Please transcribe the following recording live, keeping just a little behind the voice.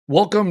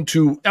Welcome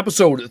to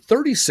episode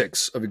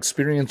 36 of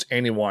Experience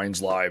Andy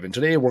Wines Live. And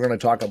today we're going to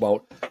talk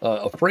about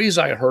a phrase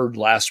I heard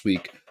last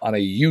week on a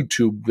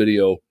YouTube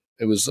video.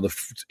 It was the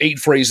 8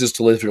 phrases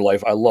to live your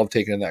life. I love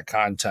taking in that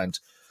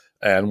content.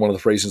 And one of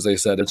the phrases they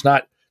said, it's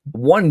not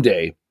one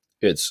day,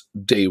 it's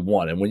day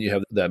one. And when you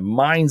have that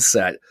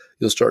mindset,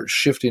 you'll start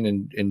shifting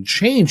and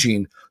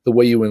changing the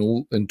way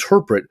you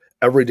interpret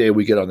every day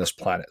we get on this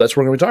planet. That's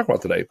what we're going to talk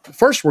about today.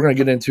 First, we're going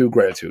to get into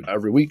gratitude.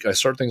 Every week, I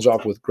start things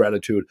off with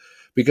gratitude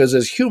because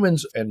as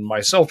humans, and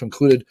myself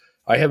included,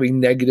 I have a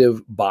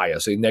negative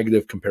bias, a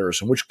negative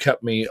comparison, which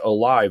kept me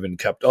alive and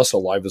kept us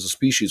alive as a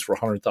species for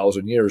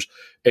 100,000 years.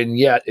 And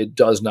yet it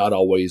does not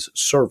always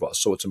serve us.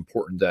 So it's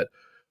important that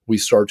we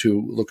start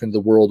to look into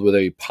the world with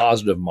a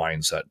positive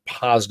mindset,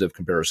 positive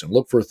comparison.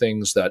 Look for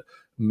things that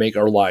make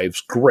our lives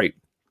great.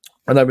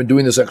 And I've been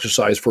doing this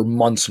exercise for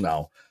months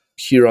now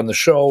here on the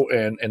show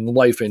and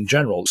life in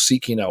general,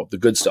 seeking out the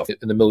good stuff.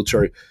 In the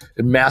military,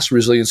 in mass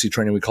resiliency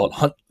training, we call it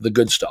hunt the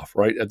good stuff,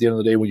 right? At the end of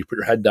the day, when you put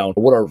your head down,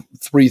 what are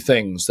 3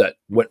 things that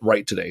went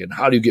right today and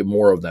how do you get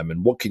more of them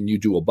and what can you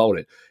do about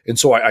it? And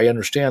so I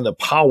understand the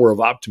power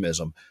of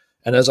optimism.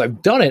 And as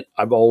I've done it,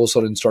 I've all of a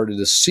sudden started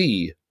to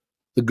see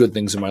the good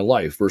things in my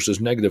life versus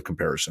negative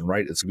comparison,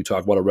 right? It's we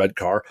talk about a red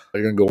car,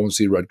 you're going to go and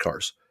see red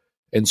cars.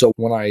 And so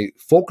when I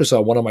focus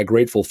on what am I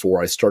grateful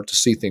for, I start to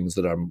see things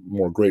that I'm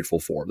more grateful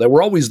for that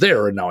were always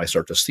there. And now I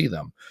start to see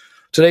them.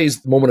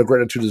 Today's moment of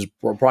gratitude is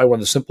probably one of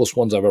the simplest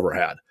ones I've ever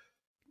had.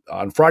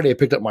 On Friday, I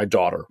picked up my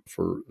daughter.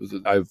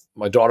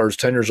 My daughter is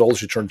 10 years old.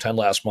 She turned 10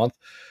 last month.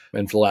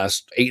 And for the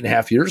last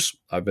 8.5 years,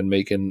 I've been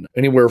making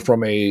anywhere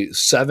from a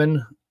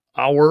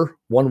 7-hour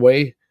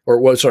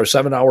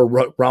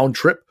round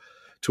trip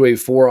to a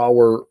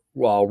 4-hour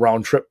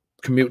round trip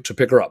commute to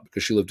pick her up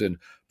because she lived in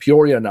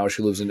Peoria. Now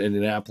she lives in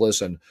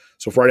Indianapolis. And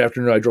so Friday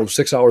afternoon, I drove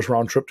 6 hours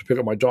round trip to pick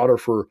up my daughter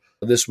for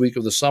this week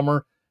of the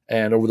summer.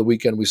 And over the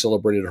weekend, we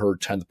celebrated her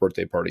 10th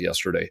birthday party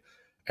yesterday.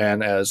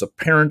 And as a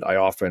parent, I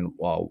often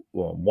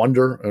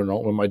wonder,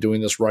 am I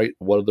doing this right?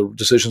 What are the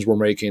decisions we're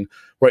making?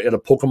 Right at a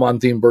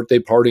Pokemon-themed birthday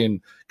party,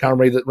 and kind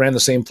of ran the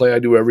same play I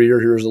do every year.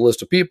 Here's a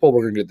list of people.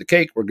 We're going to get the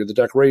cake. We're going to get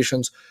the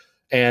decorations.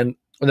 And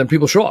then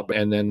people show up,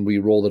 and then we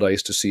roll the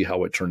dice to see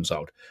how it turns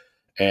out.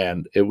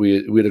 And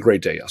we had a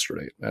great day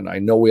yesterday. And I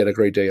know we had a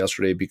great day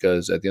yesterday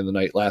because at the end of the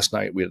night, last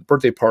night, we had a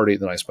birthday party.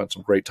 Then I spent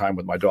some great time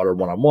with my daughter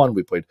one-on-one.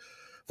 We played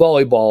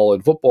volleyball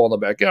and football in the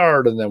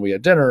backyard. And then we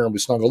had dinner and we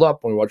snuggled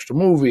up and we watched a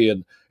movie.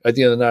 And at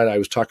the end of the night, I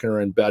was tucking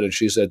her in bed and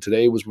she said,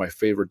 today was my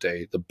favorite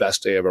day, the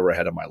best day I've ever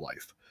had in my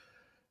life.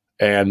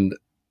 And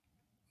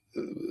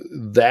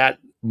that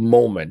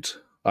moment,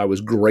 I was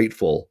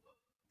grateful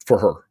for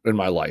her in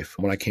my life.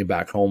 When I came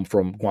back home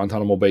from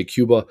Guantanamo Bay,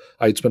 Cuba,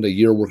 I had spent a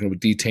year working with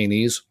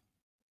detainees.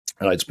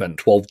 And I'd spent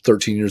 12,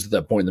 13 years at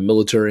that point in the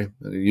military,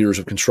 years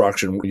of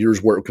construction,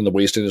 years work in the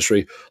waste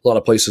industry, a lot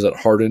of places that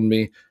hardened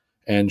me.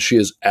 And she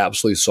has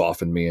absolutely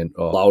softened me and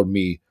allowed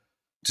me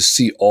to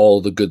see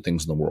all the good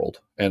things in the world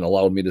and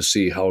allowed me to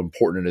see how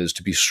important it is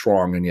to be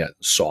strong and yet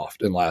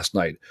soft. And last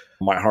night,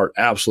 my heart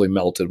absolutely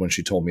melted when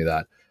she told me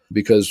that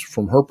because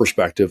from her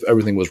perspective,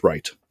 everything was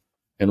right.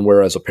 And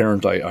whereas a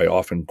parent, I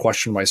often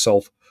question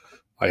myself,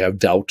 I have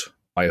doubt,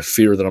 I have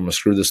fear that I'm going to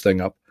screw this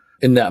thing up.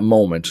 In that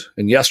moment,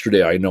 and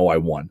yesterday, I know I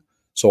won.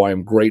 So I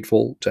am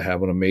grateful to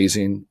have an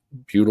amazing,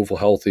 beautiful,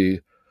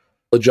 healthy,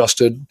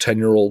 adjusted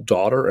 10-year-old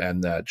daughter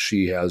and that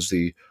she has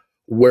the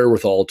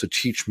wherewithal to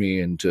teach me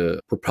and to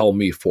propel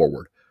me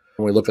forward.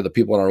 When we look at the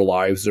people in our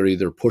lives, they're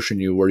either pushing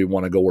you where you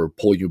want to go or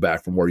pulling you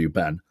back from where you've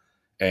been.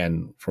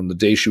 And from the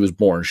day she was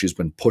born, she's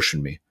been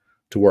pushing me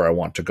to where I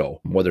want to go,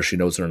 whether she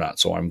knows it or not.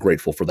 So I'm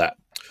grateful for that.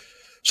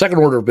 Second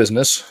order of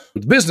business,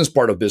 the business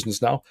part of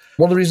business now.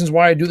 One of the reasons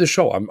why I do this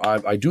show,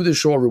 I do this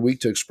show every week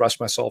to express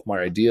myself, my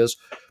ideas,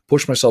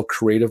 push myself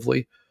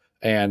creatively.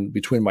 And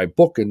between my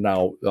book and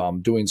now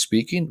doing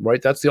speaking,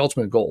 right, that's the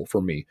ultimate goal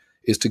for me,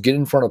 is to get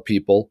in front of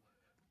people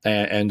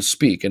and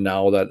speak. And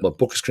now that the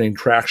book is gaining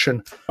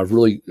traction, I've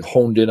really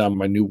honed in on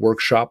my new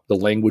workshop, The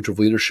Language of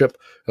Leadership,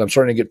 and I'm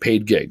starting to get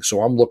paid gigs.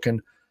 So I'm looking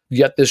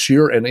yet this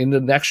year and into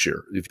next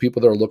year. If people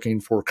that are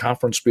looking for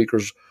conference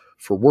speakers,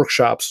 for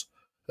workshops,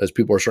 as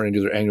people are starting to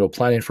do their annual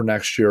planning for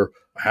next year,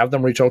 have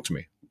them reach out to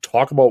me.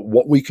 Talk about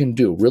what we can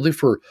do, really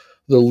for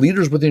the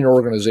leaders within your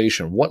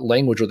organization. What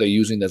language are they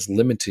using that's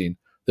limiting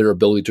their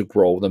ability to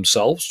grow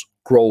themselves,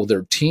 grow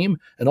their team,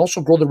 and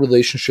also grow the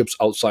relationships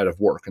outside of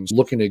work? And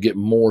looking to get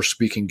more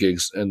speaking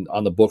gigs and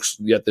on the books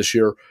yet this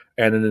year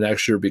and in the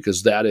next year,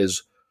 because that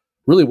is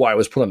really why I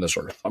was put on this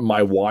earth.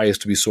 My why is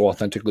to be so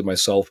authentically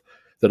myself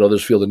that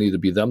others feel the need to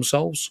be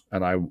themselves.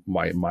 And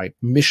my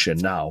mission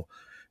now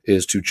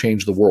is to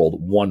change the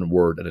world one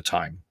word at a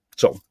time.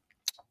 So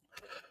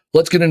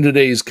let's get into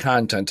today's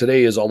content.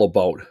 Today is all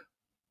about,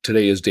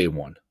 today is day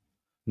one.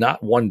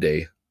 Not one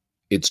day,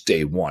 it's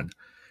day one.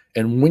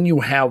 And when you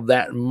have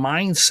that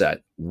mindset,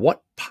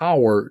 what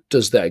power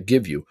does that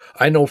give you?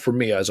 I know for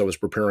me, as I was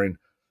preparing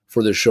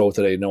for this show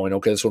today, knowing,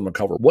 okay, that's what I'm going to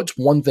cover. What's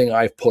one thing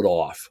I've put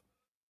off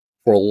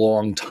for a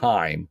long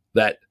time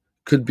that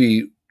could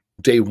be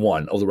day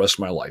one of the rest of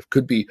my life.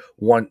 Could be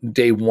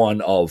day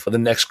one of the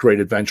next great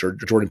adventure.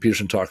 Jordan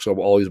Peterson talks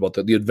always about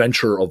the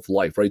adventure of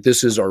life, right?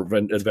 This is our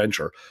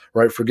adventure,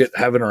 right? Forget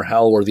heaven or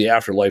hell or the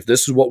afterlife.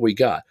 This is what we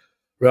got.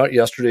 Right?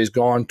 Yesterday's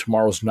gone.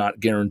 Tomorrow's not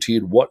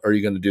guaranteed. What are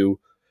you going to do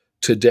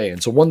today?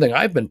 And so one thing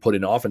I've been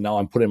putting off, and now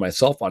I'm putting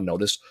myself on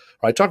notice,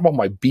 I talk about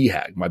my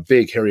BHAG, my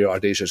big, hairy,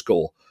 audacious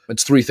goal.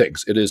 It's three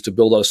things. It is to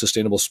build out a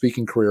sustainable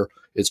speaking career.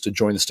 It's to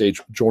join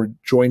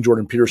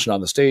Jordan Peterson on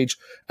the stage,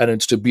 and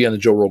it's to be on the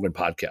Joe Rogan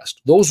podcast.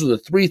 Those are the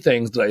three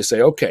things that I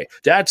say, okay,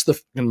 that's the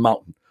fucking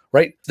mountain,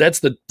 right?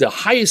 That's the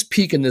highest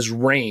peak in this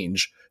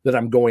range that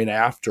I'm going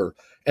after.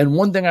 And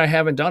one thing I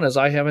haven't done is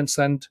I haven't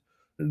sent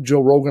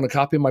Joe Rogan a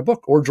copy of my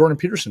book, or Jordan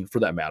Peterson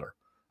for that matter.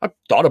 I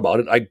thought about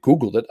it. I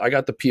Googled it. I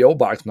got the P.O.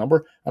 box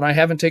number, and I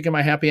haven't taken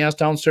my happy ass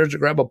downstairs to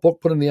grab a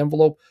book, put in the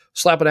envelope,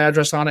 slap an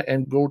address on it,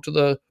 and go to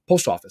the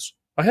post office.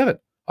 I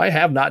haven't. I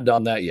have not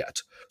done that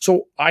yet.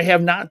 So I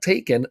have not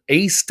taken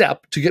a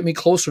step to get me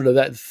closer to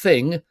that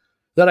thing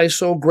that I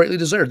so greatly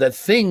desire, that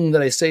thing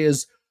that I say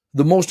is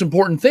the most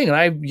important thing. And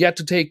I've yet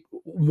to take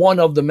one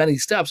of the many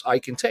steps I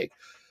can take.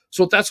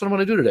 So that's what I'm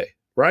going to do today,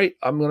 right?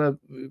 I'm going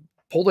to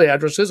pull the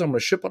addresses. I'm going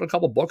to ship out a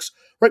couple books,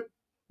 right?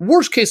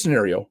 Worst case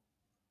scenario,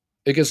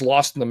 it gets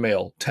lost in the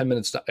mail 10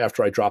 minutes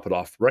after I drop it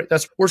off, right?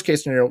 That's worst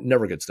case scenario,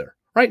 never gets there,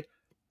 right?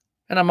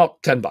 And I'm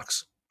out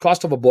 $10.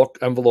 Cost of a book,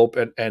 envelope,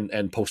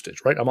 and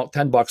postage, right? I'm out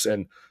 $10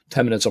 and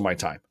 10 minutes of my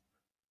time.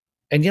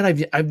 And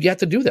yet I've yet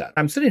to do that.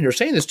 I'm sitting here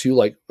saying this to you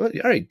like, all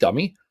right,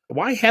 dummy,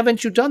 why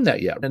haven't you done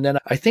that yet? And then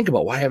I think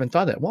about why I haven't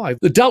done that. Well,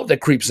 the doubt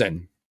that creeps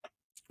in.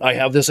 I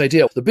have this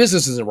idea. The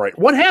business isn't right.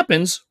 What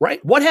happens,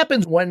 right? What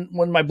happens when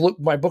my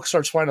book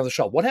starts flying on the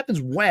shelf? What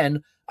happens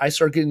when I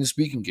start getting the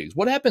speaking gigs?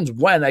 What happens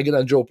when I get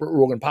on Joe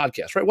Rogan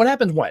podcast, right? What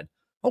happens when?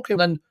 Okay,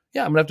 then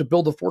yeah, I'm gonna have to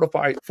build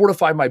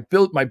fortify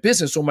my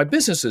business so my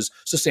business is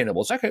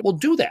sustainable. It's okay, well,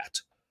 do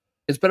that.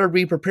 It's better to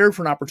be prepared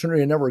for an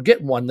opportunity and never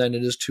get one than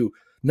it is to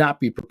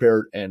not be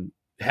prepared and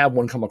have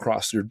one come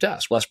across your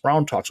desk. Les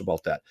Brown talks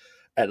about that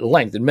at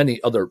length, and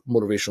many other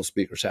motivational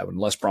speakers have. And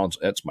Les Brown's,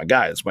 that's my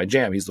guy. That's my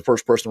jam. He's the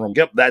first person in the room.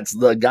 Yep, that's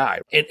the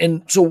guy.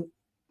 And so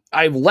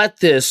I've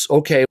let this,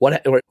 okay,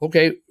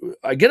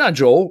 I get on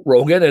Joe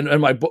Rogan and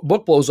my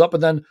book blows up,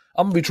 and then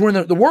I'm going to be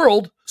touring the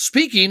world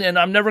speaking, and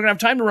I'm never going to have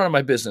time to run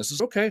my business.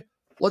 It's okay,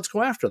 let's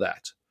go after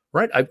that,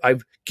 right?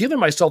 I've given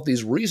myself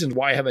these reasons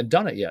why I haven't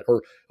done it yet,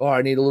 or,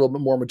 I need a little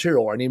bit more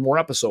material, or I need more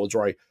episodes,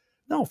 or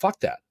no, fuck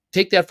that.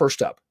 Take that first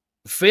step.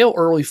 Fail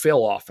early,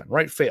 fail often,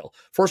 right? Fail.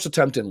 First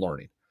attempt in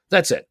learning.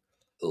 That's it.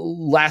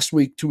 Last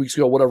week, 2 weeks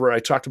ago, whatever, I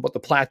talked about the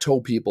plateau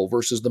people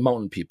versus the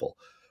mountain people.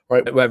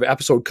 Right, we have an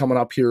episode coming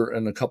up here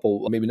in a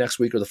couple, maybe next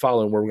week or the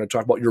following, where we're going to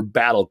talk about your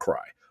battle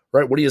cry,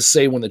 right? What do you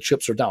say when the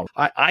chips are down?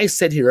 I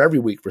sit here every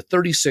week for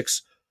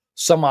 36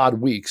 some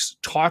odd weeks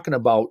talking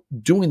about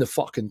doing the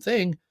fucking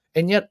thing,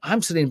 and yet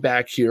I'm sitting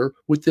back here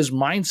with this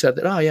mindset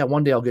that, oh yeah,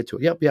 one day I'll get to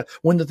it. Yep, yeah.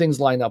 When the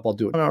things line up, I'll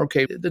do it.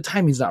 Okay, the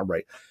timing's not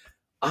right.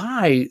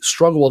 I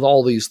struggle with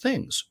all these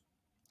things,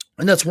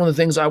 and that's one of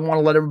the things I want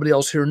to let everybody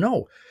else here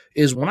know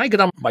is when I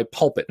get on my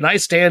pulpit and I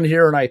stand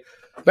here and I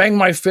bang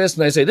my fist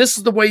and I say, this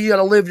is the way you got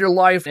to live your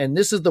life, and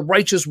this is the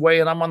righteous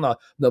way, and I'm on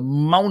the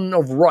mountain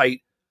of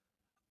right,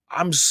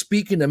 I'm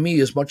speaking to me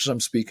as much as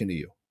I'm speaking to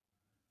you.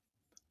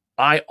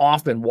 I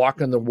often walk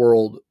in the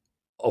world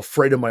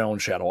afraid of my own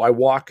shadow. I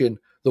walk in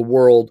the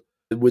world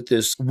with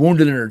this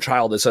wounded inner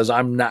child that says,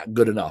 I'm not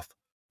good enough.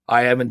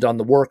 I haven't done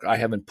the work. I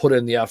haven't put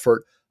in the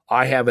effort.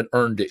 I haven't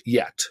earned it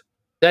yet.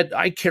 That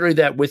I carry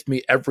that with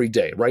me every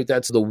day, right?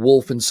 That's the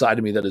wolf inside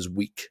of me that is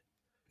weak.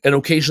 And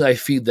occasionally I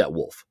feed that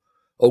wolf.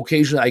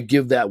 Occasionally, I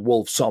give that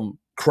wolf some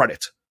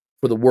credit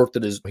for the work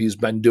that he's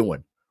been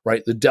doing,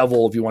 right? The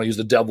devil, if you want to use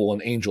the devil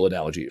and angel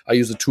analogy, I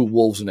use the two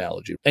wolves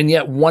analogy. And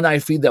yet when I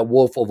feed that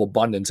wolf of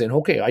abundance saying,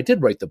 okay, I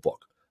did write the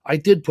book. I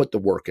did put the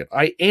work in.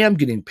 I am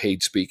getting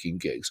paid speaking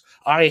gigs.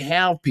 I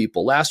have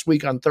people. Last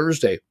week on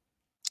Thursday,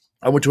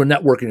 I went to a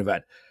networking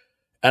event.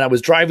 And I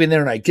was driving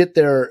there, and I get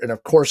there, and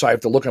of course I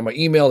have to look at my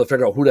email to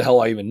figure out who the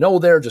hell I even know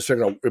there, just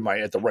figure out, am I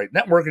at the right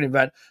networking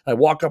event? And I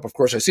walk up, of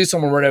course, I see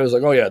someone right there. I was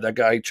like, oh yeah, that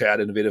guy, Chad,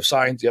 Innovative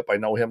Signs. Yep, I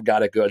know him,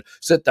 got it, good.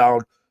 Sit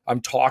down,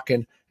 I'm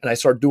talking, and I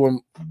start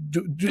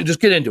just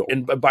get into it.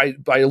 And by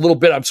a little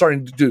bit, I'm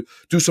starting to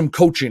do some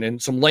coaching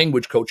and some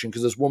language coaching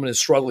because this woman is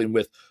struggling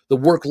with the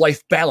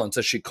work-life balance,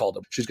 as she called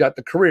it. She's got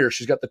the career,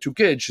 she's got the 2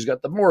 kids, she's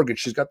got the mortgage,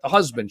 she's got the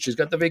husband, she's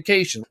got the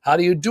vacation. How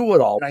do you do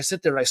it all? And I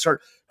sit there and I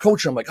start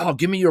coaching. I'm like, oh,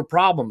 give me your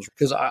problems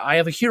because I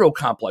have a hero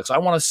complex. I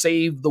want to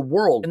save the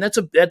world. And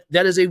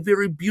that is a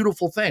very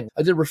beautiful thing.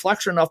 I did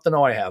reflection enough to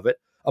know I have it.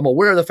 I'm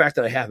aware of the fact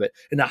that I have it.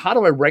 And now how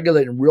do I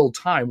regulate in real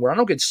time where I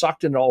don't get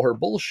sucked into all her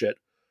bullshit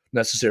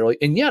necessarily,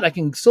 and yet I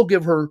can still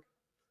give her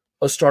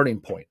a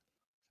starting point.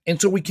 And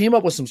so we came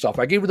up with some stuff.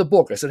 I gave her the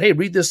book. I said, hey,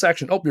 read this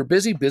section. Oh, you're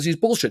busy? Busy's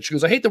bullshit. She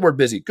goes, I hate the word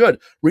busy.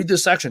 Good. Read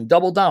this section.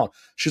 Double down.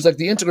 She's like,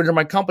 the integrator of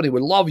my company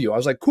would love you. I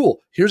was like,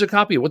 cool. Here's a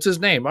copy. What's his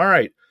name? All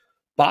right.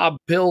 Bob,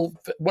 Bill,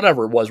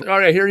 whatever it was. All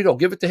right, here you go.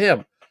 Give it to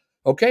him.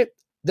 Okay.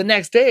 The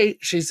next day,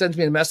 she sends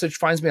me a message,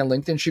 finds me on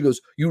LinkedIn. She goes,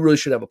 you really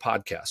should have a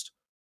podcast.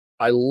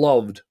 I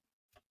loved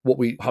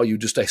how you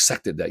just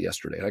dissected that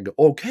yesterday. And I go,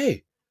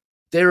 okay,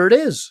 there it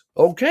is.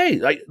 Okay,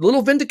 like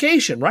little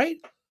vindication, right?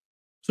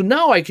 So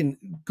now I can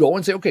go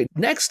and say, okay,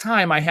 next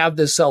time I have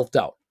this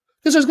self-doubt,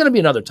 because there's going to be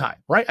another time,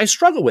 right? I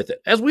struggle with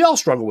it, as we all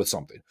struggle with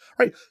something,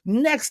 right?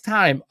 Next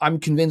time I'm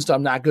convinced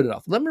I'm not good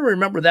enough. Let me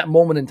remember that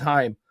moment in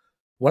time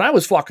when I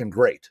was fucking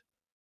great.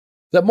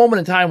 That moment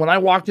in time when I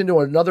walked into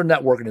another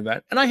networking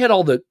event and I had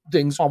all the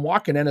things. I'm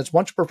walking in, it's a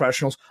bunch of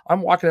professionals.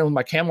 I'm walking in with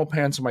my camel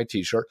pants and my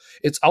t-shirt.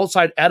 It's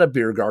outside at a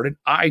beer garden.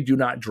 I do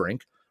not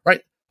drink,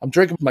 right? I'm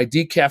drinking my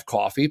decaf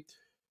coffee.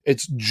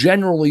 It's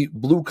generally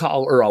blue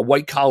collar or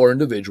white collar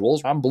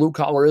individuals. I'm blue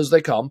collar as they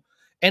come.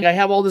 And I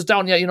have all this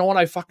down. Yeah, you know what?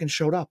 I fucking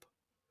showed up.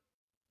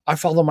 I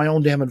followed my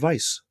own damn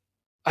advice.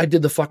 I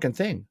did the fucking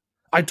thing.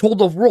 I told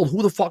the world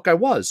who the fuck I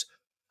was.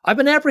 I've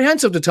been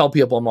apprehensive to tell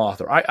people I'm an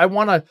author. I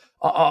want to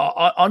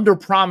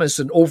under-promise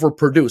and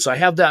overproduce. I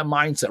have that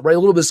mindset, right? A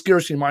little bit of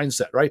scarcity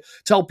mindset, right?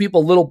 Tell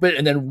people a little bit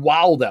and then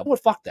wow them. Well,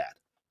 fuck that.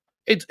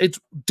 It's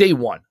day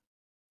one.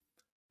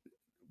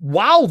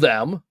 Wow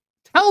them.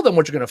 Tell them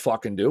what you're going to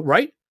fucking do,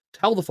 right?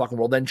 Tell the fucking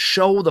world. Then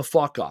show the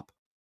fuck up.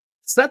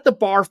 Set the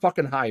bar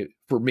fucking high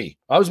for me.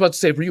 I was about to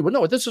say for you, but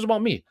no, this is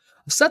about me.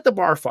 Set the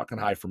bar fucking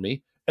high for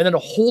me and then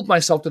hold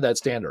myself to that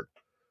standard.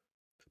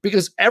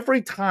 Because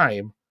every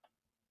time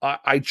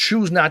I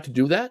choose not to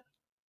do that,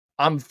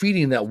 I'm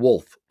feeding that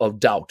wolf of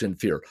doubt and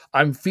fear.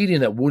 I'm feeding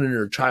that wounded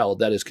inner child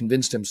that has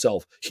convinced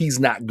himself he's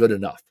not good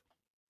enough.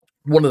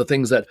 One of the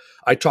things that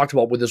I talked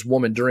about with this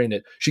woman during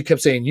it, she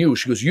kept saying you.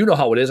 She goes, you know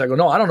how it is. I go,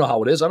 no, I don't know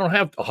how it is. I don't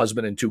have a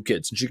husband and 2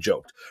 kids. And she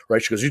joked,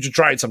 right? She goes, you should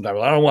try it sometime.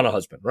 I don't want a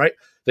husband, right?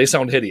 They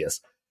sound hideous.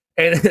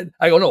 And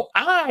I go, no,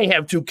 I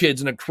have 2 kids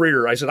and a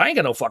career. I said, I ain't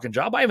got no fucking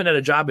job. I haven't had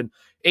a job in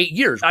 8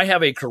 years. I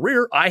have a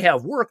career. I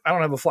have work. I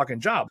don't have a fucking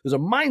job. There's a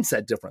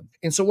mindset different.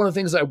 And so one of the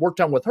things that I worked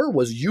on with her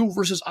was you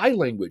versus I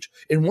language.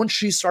 And once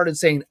she started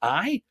saying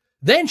I,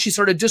 then she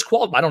started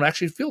disqualifying. I don't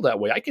actually feel that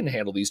way. I can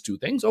handle these 2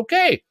 things.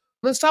 Okay.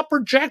 Then stop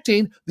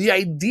projecting the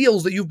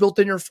ideals that you've built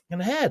in your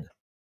fucking head.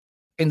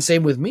 And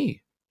same with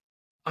me.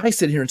 I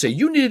sit here and say,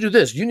 you need to do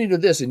this. You need to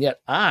do this. And yet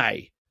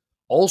I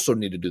also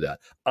need to do that.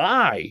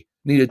 I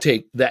need to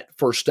take that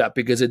first step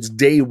because it's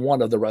day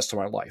one of the rest of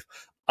my life.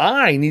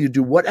 I need to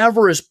do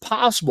whatever is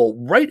possible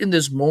right in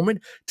this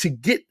moment to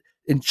get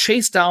and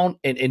chase down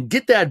and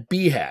get that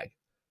BHAG.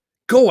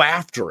 Go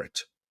after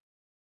it.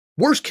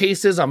 Worst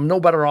case is I'm no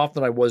better off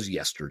than I was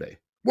yesterday.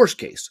 Worst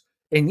case.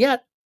 And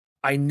yet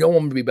I know I'm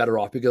going to be better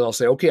off because I'll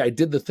say, okay, I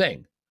did the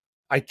thing.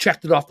 I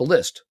checked it off the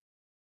list.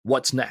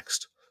 What's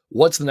next?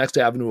 What's the next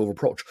avenue of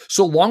approach?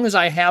 So long as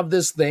I have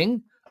this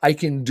thing I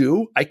can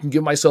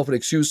give myself an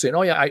excuse saying,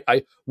 oh yeah,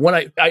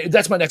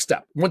 that's my next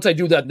step. Once I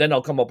do that, then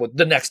I'll come up with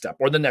the next step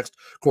or the next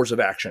course of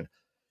action.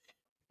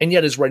 And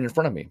yet it's right in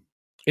front of me.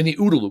 In the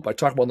OODA loop, I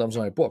talk about them in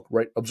my book,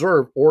 right?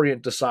 Observe,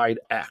 orient, decide,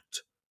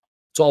 act.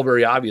 It's all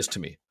very obvious to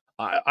me.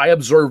 I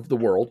observe the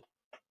world.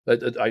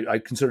 I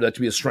consider that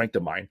to be a strength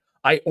of mine.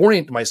 I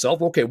orient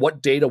myself. Okay,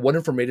 what data, what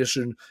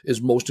information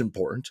is most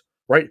important,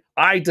 right?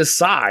 I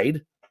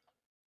decide,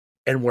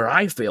 and where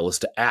I fail is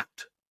to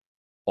act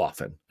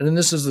often. And then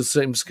this is the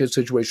same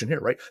situation here,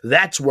 right?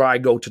 That's where I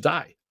go to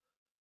die.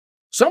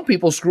 Some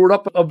people screw it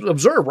up,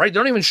 observe, right? They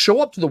don't even show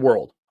up to the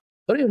world.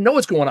 They don't even know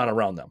what's going on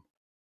around them.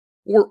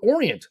 Or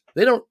orient.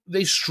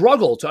 They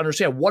struggle to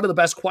understand what are the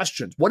best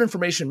questions, what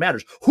information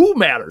matters, who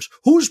matters,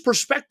 whose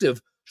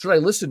perspective should I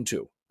listen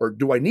to? Or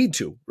do I need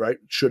to, right?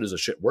 Should is a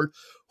shit word.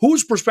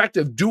 Whose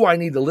perspective do I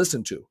need to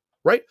listen to,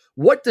 right?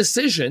 What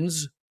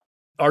decisions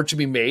are to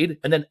be made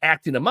and then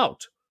acting them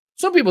out?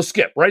 Some people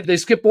skip, right? They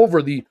skip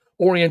over the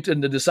orient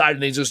and the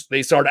decide and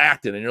they start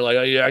acting and you're like,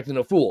 oh, you're acting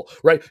a fool,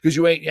 right? Because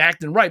you ain't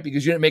acting right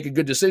because you didn't make a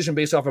good decision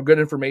based off of good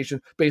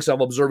information, based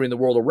off observing the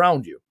world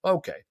around you.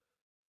 Okay.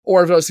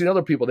 Or as I've seen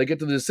other people, they get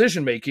to the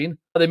decision making,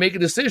 they make a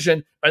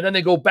decision, and then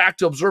they go back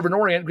to observe and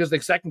orient because they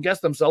second guess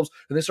themselves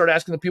and they start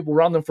asking the people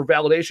around them for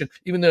validation,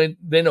 even though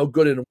they know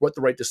good and what the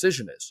right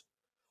decision is.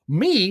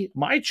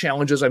 My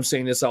challenge is I'm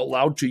saying this out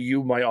loud to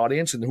you, my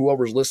audience, and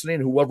whoever's listening,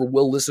 and whoever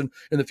will listen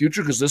in the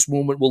future, because this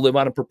movement will live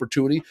on in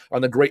perpetuity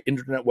on the great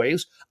internet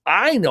waves.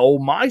 I know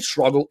my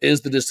struggle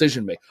is the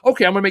decision making.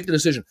 Okay, I'm going to make the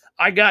decision.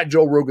 I got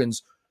Joe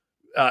Rogan's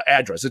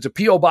address. It's a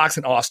P.O. box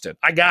in Austin.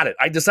 I got it.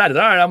 I decided,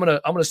 all right, I'm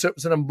gonna send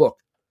him a book.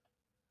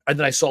 And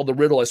then I solved the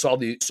riddle. I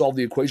solved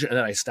the equation, and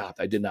then I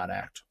stopped. I did not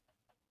act.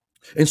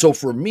 And so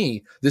for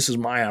me, this is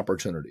my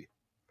opportunity.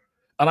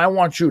 And I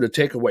want you to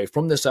take away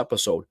from this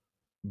episode,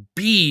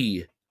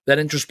 be that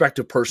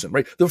introspective person,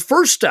 right? The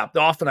first step,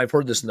 often I've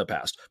heard this in the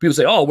past. People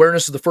say, oh,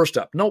 awareness is the first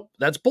step. Nope,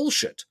 that's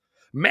bullshit.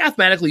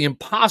 Mathematically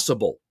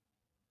impossible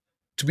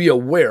to be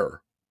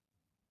aware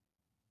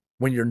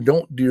when you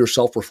don't do your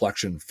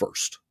self-reflection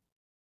first.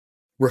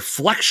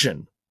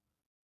 Reflection,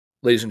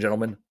 ladies and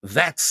gentlemen,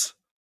 that's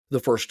the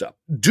first step.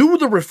 Do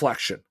the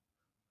reflection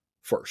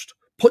first.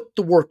 Put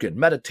the work in,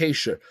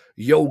 meditation,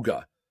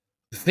 yoga,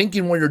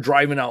 thinking when you're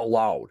driving out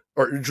loud,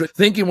 or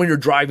thinking when you're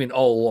driving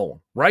all alone,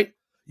 right?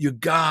 You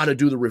got to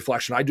do the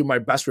reflection. I do my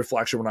best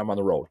reflection when I'm on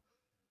the road,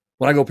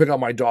 When I go pick up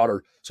my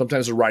daughter,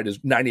 sometimes the ride is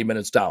 90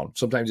 minutes down.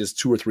 Sometimes it's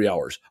 2 or 3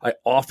 hours. I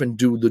often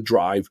do the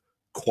drive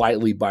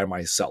quietly by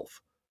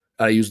myself.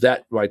 And I use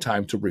that my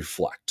time to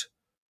reflect.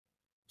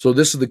 So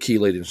this is the key,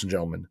 ladies and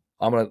gentlemen.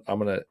 I'm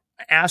gonna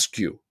ask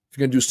you if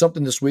you're gonna do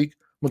something this week.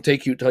 I'm gonna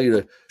tell you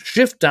to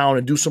shift down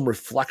and do some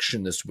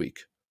reflection this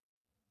week.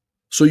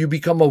 So you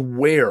become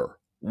aware.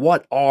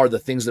 What are the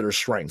things that are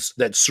strengths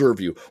that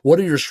serve you? What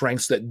are your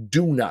strengths that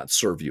do not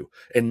serve you?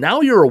 And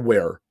now you're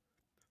aware.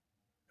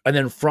 And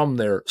then from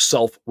there,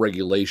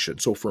 self-regulation.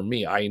 So for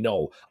me, I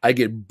know I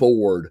get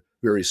bored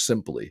very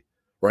simply,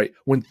 right?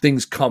 When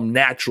things come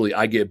naturally,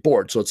 I get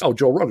bored. So it's, oh,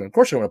 Joe Rogan, of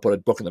course I'm going to put a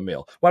book in the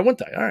mail. Why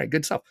wouldn't I? All right,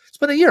 good stuff. It's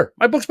been a year.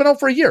 My book's been out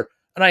for a year.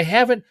 And I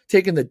haven't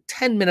taken the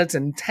 10 minutes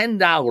and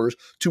 $10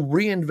 to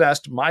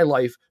reinvest my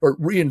life or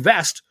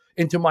reinvest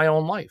into my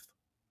own life.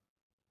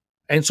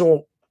 And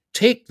so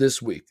take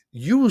this week,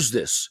 use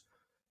this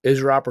as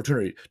your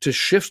opportunity to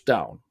shift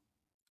down,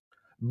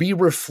 be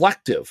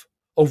reflective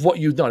of what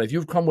you've done. If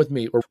you've come with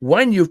me or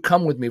when you've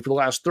come with me for the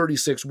last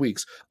 36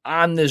 weeks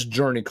on this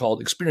journey called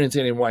Experience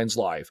Danny Wine's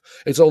Life,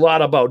 it's a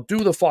lot about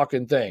do the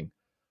fucking thing,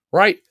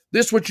 right?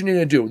 This is what you need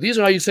to do. These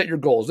are how you set your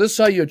goals. This is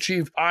how you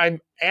achieve. I'm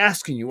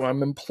asking you,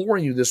 I'm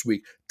imploring you this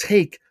week,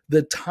 take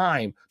the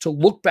time to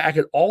look back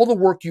at all the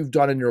work you've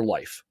done in your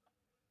life.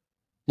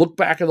 Look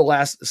back at the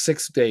last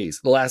 6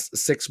 days, the last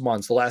 6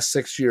 months, the last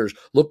 6 years.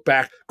 Look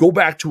back, go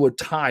back to a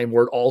time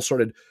where it all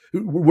started,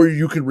 where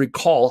you can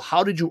recall,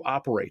 how did you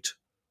operate?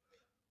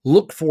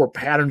 Look for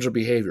patterns of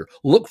behavior.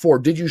 Look for,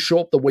 did you show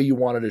up the way you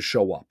wanted to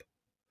show up?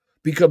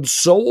 Become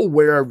so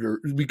aware of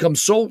become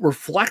so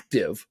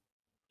reflective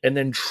and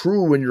then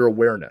true in your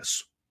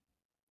awareness.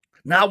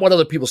 Not what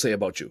other people say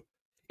about you.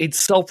 It's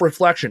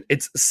self-reflection.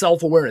 It's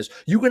self-awareness.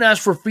 You can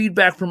ask for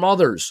feedback from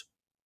others.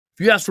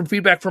 If you ask for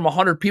feedback from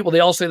 100 people, they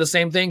all say the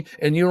same thing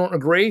and you don't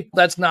agree,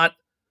 that's not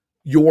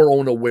your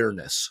own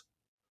awareness,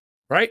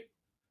 right?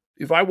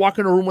 If I walk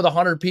in a room with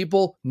 100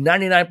 people,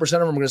 99% of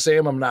them are going to say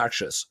I'm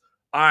obnoxious.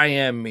 I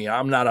am me.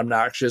 I'm not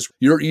obnoxious.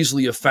 You're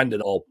easily offended.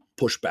 I'll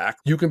push back.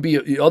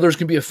 Others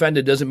can be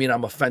offended. Doesn't mean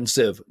I'm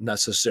offensive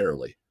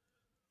necessarily,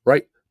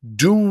 right?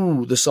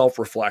 Do the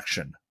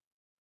self-reflection.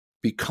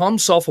 Become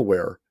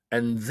self-aware.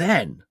 And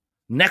then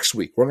next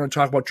week, we're going to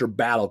talk about your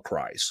battle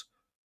cries.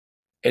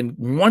 And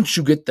once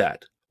you get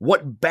that,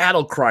 what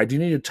battle cry do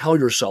you need to tell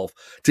yourself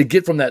to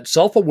get from that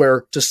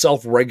self-aware to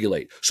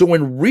self-regulate? So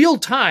in real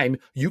time,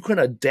 you can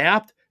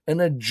adapt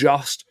and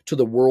adjust to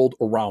the world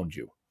around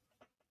you.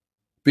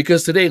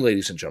 Because today,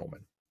 ladies and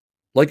gentlemen,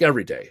 like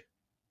every day,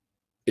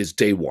 is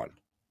day one.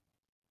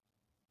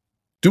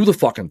 Do the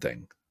fucking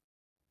thing.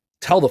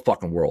 Tell the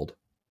fucking world.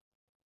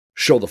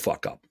 Show the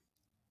fuck up.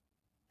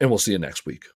 And we'll see you next week.